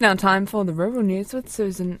Now time for the rural news with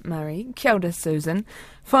Susan Murray. Kia ora, Susan.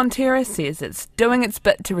 Fonterra says it's doing its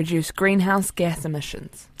bit to reduce greenhouse gas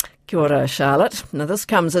emissions. Kia ora, Charlotte. Now this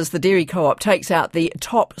comes as the dairy co-op takes out the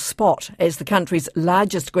top spot as the country's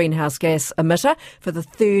largest greenhouse gas emitter for the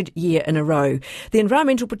third year in a row. The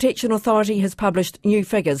Environmental Protection Authority has published new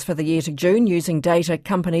figures for the year to June using data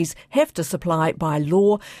companies have to supply by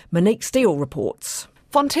law. Monique Steele reports.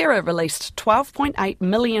 Fonterra released 12.8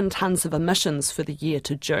 million tonnes of emissions for the year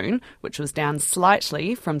to June, which was down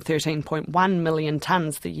slightly from 13.1 million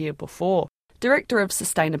tonnes the year before. Director of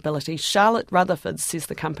Sustainability Charlotte Rutherford says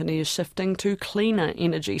the company is shifting to cleaner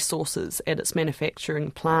energy sources at its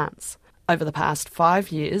manufacturing plants. Over the past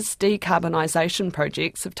 5 years, decarbonisation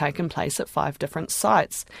projects have taken place at 5 different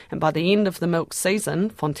sites, and by the end of the milk season,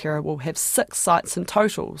 Fonterra will have 6 sites in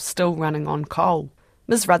total, still running on coal.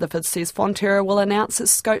 Ms Rutherford says Fonterra will announce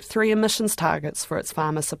its Scope 3 emissions targets for its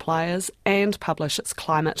farmer suppliers and publish its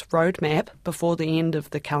climate roadmap before the end of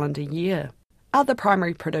the calendar year. Other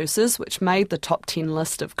primary producers which made the top 10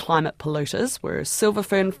 list of climate polluters were Silver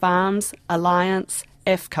Fern Farms, Alliance,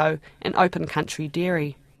 AFCO and Open Country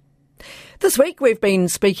Dairy. This week we've been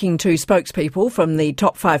speaking to spokespeople from the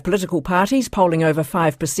top 5 political parties, polling over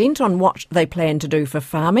 5% on what they plan to do for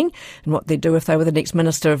farming and what they'd do if they were the next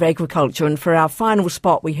Minister of Agriculture. And for our final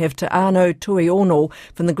spot we have Te Anō Tuiono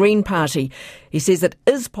from the Green Party. He says it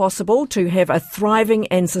is possible to have a thriving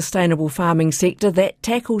and sustainable farming sector that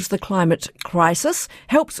tackles the climate crisis,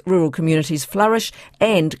 helps rural communities flourish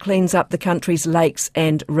and cleans up the country's lakes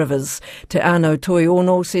and rivers. Te Anō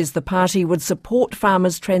Tuiono says the party would support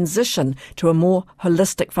farmers' transition to a more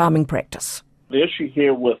holistic farming practice. The issue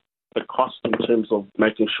here with the cost in terms of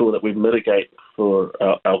making sure that we mitigate for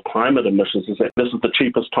our climate emissions is that this is the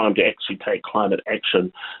cheapest time to actually take climate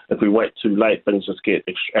action. If we wait too late, things just get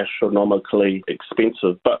astronomically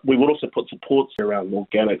expensive. But we would also put supports around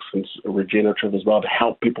organics and regenerative as well to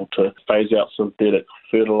help people to phase out synthetic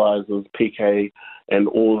fertilisers, PK, and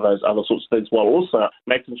all of those other sorts of things, while also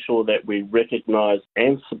making sure that we recognise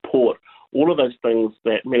and support all of those things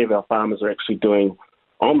that many of our farmers are actually doing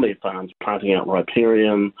on their farms, planting out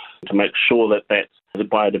riparian to make sure that the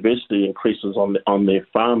biodiversity increases on their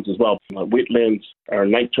farms as well. Wetlands are a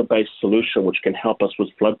nature-based solution which can help us with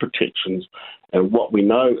flood protections. And what we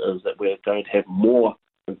know is that we're going to have more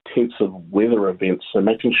intensive weather events. So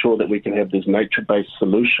making sure that we can have these nature-based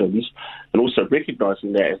solutions and also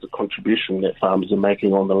recognising that as a contribution that farmers are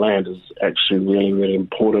making on the land is actually really, really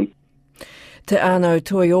important. Te Anō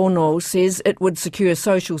Tuiono says it would secure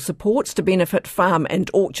social supports to benefit farm and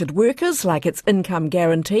orchard workers, like its income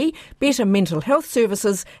guarantee, better mental health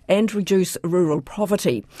services and reduce rural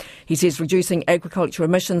poverty. He says reducing agriculture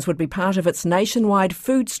emissions would be part of its nationwide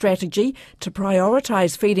food strategy to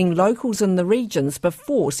prioritise feeding locals in the regions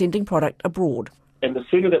before sending product abroad. And the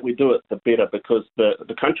sooner that we do it, the better, because the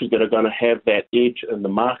countries that are going to have that edge in the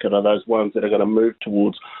market are those ones that are going to move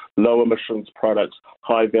towards low emissions products,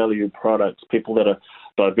 high value products, people that are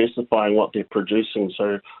diversifying what they're producing.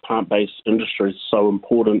 So plant-based industry is so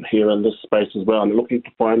important here in this space as well, and looking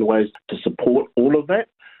to find ways to support all of that.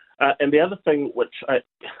 And the other thing which I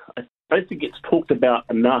don't think gets talked about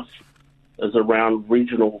enough is around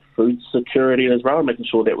regional food security as well, making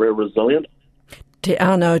sure that we're resilient. Te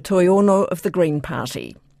Anō Tuiono of the Green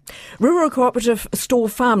Party. Rural cooperative Store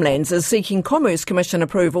Farmlands is seeking Commerce Commission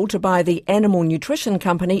approval to buy the animal nutrition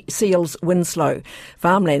company Seals Winslow.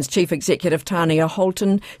 Farmlands Chief Executive Tania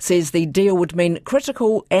Holton says the deal would mean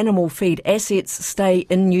critical animal feed assets stay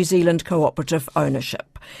in New Zealand cooperative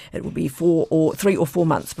ownership. It will be 3 or 4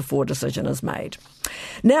 months before a decision is made.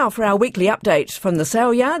 Now for our weekly update from the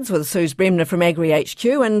sale yards with Suze Bremner from Agri HQ,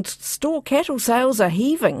 and store cattle sales are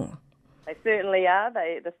heaving. They certainly are.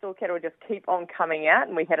 The store cattle just keep on coming out,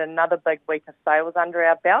 and we had another big week of sales under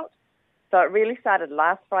our belt. So it really started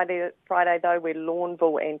last Friday though, where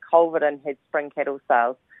Lawnville and Culverden had spring cattle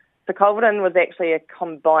sales. So Culverden was actually a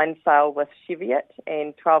combined sale with Cheviot,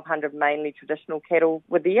 and 1,200 mainly traditional cattle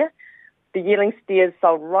were there. The yearling steers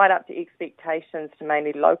sold right up to expectations to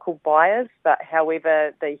mainly local buyers, but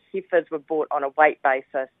however, the heifers were bought on a weight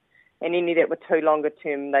basis, and any that were too longer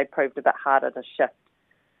term, they proved a bit harder to shift.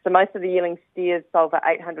 So most of the yearling steers sold for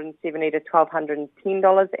 $870 to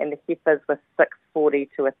 $1,210, and the heifers were $640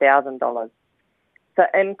 to $1,000. So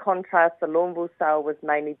in contrast, the Lawnville sale was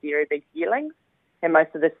mainly dairy beef yearlings, and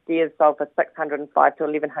most of the steers sold for $605 to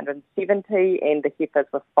 $1,170, and the heifers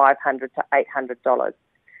were $500 to $800.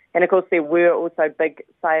 And of course, there were also big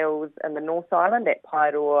sales in the North Island at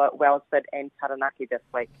Paeroa, Wellsford, and Taranaki this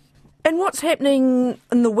week. And what's happening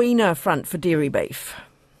in the weaner front for dairy beef?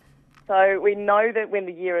 So we know that when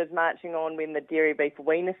the year is marching on, when the dairy beef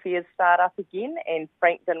weaner fairs start up again, and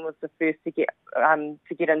Frankton was the first to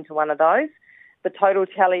get into one of those. The total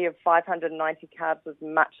tally of 590 calves was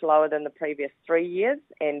much lower than the previous 3 years,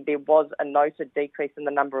 and there was a noted decrease in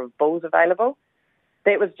the number of bulls available.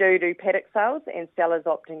 That was due to paddock sales and sellers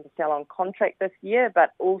opting to sell on contract this year,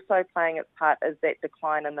 but also playing its part is that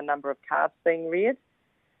decline in the number of calves being reared.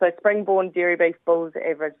 So spring-born dairy beef bulls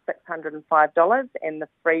averaged $605 and the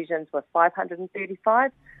Friesians were $535,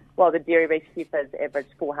 while the dairy beef heifers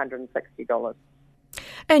averaged $460.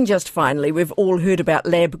 And just finally, we've all heard about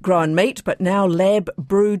lab-grown meat, but now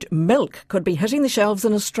lab-brewed milk could be hitting the shelves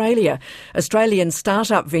in Australia. Australian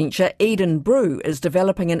start-up venture Eden Brew is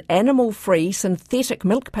developing an animal-free synthetic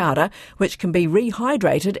milk powder which can be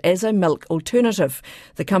rehydrated as a milk alternative.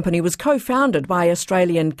 The company was co-founded by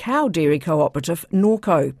Australian cow dairy cooperative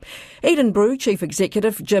Norco. Eden Brew Chief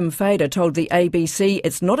Executive Jim Fader told the ABC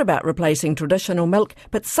it's not about replacing traditional milk,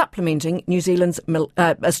 but supplementing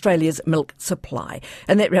Australia's milk supply.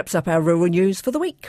 And that wraps up our rural news for the week.